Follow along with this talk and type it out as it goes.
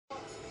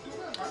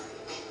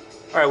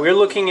Alright, we're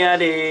looking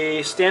at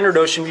a standard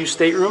Oceanview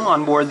stateroom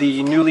on board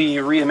the newly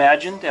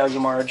reimagined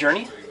Azamara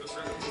Journey.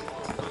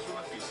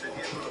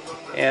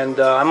 And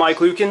I'm Mike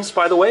Lukens,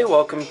 by the way.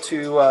 Welcome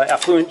to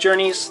Affluent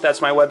Journeys.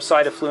 That's my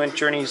website,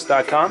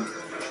 affluentjourneys.com.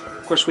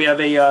 Of course, we have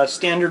a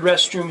standard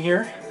restroom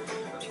here.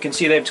 You can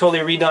see they've totally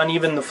redone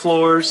even the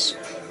floors,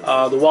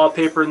 the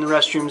wallpaper in the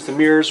restrooms, the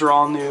mirrors are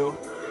all new.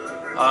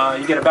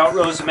 You get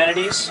bathrobes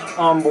amenities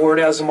on board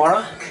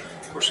Azamara.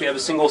 Of course, we have a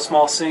single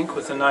small sink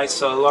with a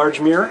nice large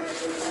mirror.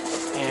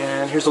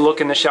 And here's a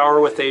look in the shower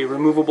with a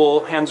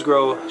removable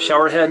Hansgrohe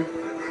shower head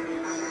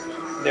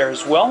there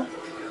as well.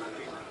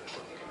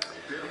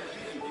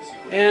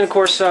 And of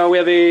course we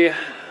have a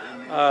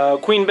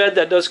queen bed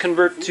that does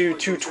convert to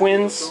two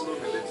twins.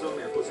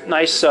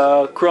 Nice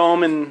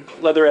chrome and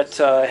leatherette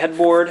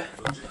headboard.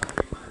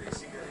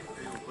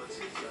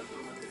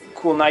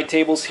 Cool night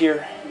tables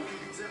here.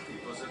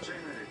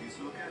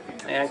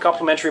 And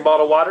complimentary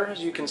bottled water, as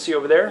you can see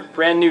over there.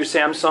 Brand new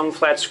Samsung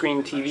flat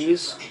screen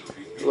TVs.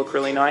 They look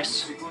really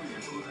nice.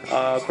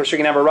 Of course, you're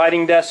going to have a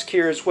writing desk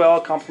here as well.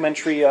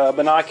 Complimentary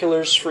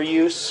binoculars for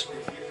use.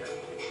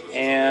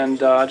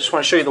 And I just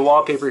want to show you the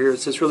wallpaper here.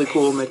 It's this really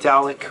cool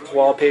metallic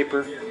wallpaper.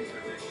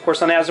 Of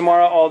course, on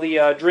Azamara, all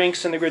the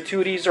drinks and the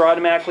gratuities are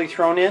automatically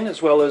thrown in,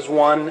 as well as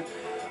one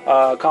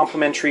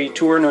complimentary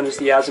tour known as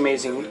the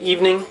Azamazing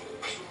Evening.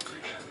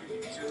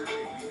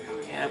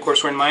 And of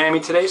course, we're in Miami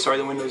today. Sorry,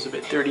 the window's a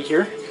bit dirty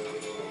here.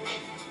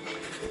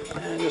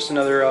 And just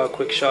another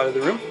quick shot of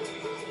the room.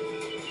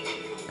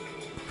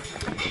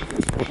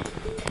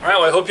 Alright,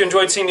 well, I hope you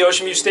enjoyed seeing the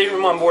Oceanview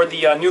Stateroom on board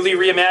the newly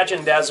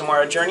reimagined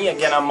Azamara Journey.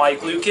 Again, I'm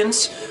Mike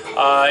Lukens.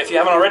 If you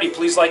haven't already,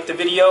 please like the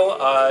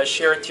video,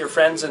 share it to your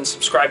friends, and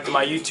subscribe to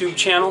my YouTube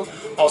channel.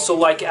 Also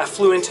like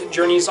Affluent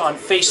Journeys on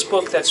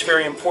Facebook. That's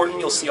very important.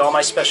 You'll see all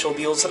my special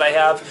deals that I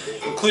have,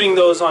 including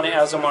those on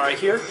Azamara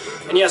here.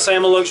 And yes, I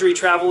am a luxury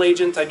travel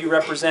agent. I do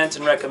represent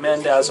and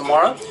recommend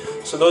Azamara.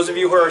 So those of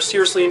you who are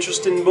seriously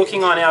interested in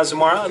booking on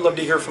Azamara, I'd love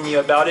to hear from you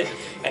about it.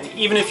 And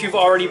even if you've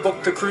already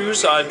booked the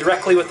cruise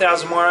directly with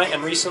Azamara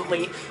and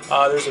recently,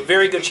 there's a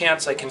very good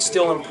chance I can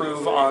still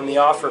improve on the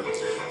offer.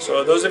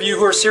 So those of you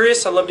who are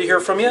serious, I'd love to hear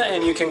from you,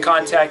 and you can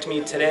contact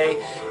me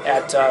today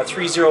at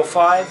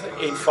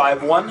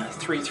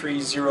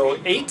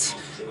 305-851-3308.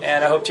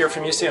 And I hope to hear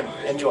from you soon.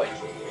 Enjoy.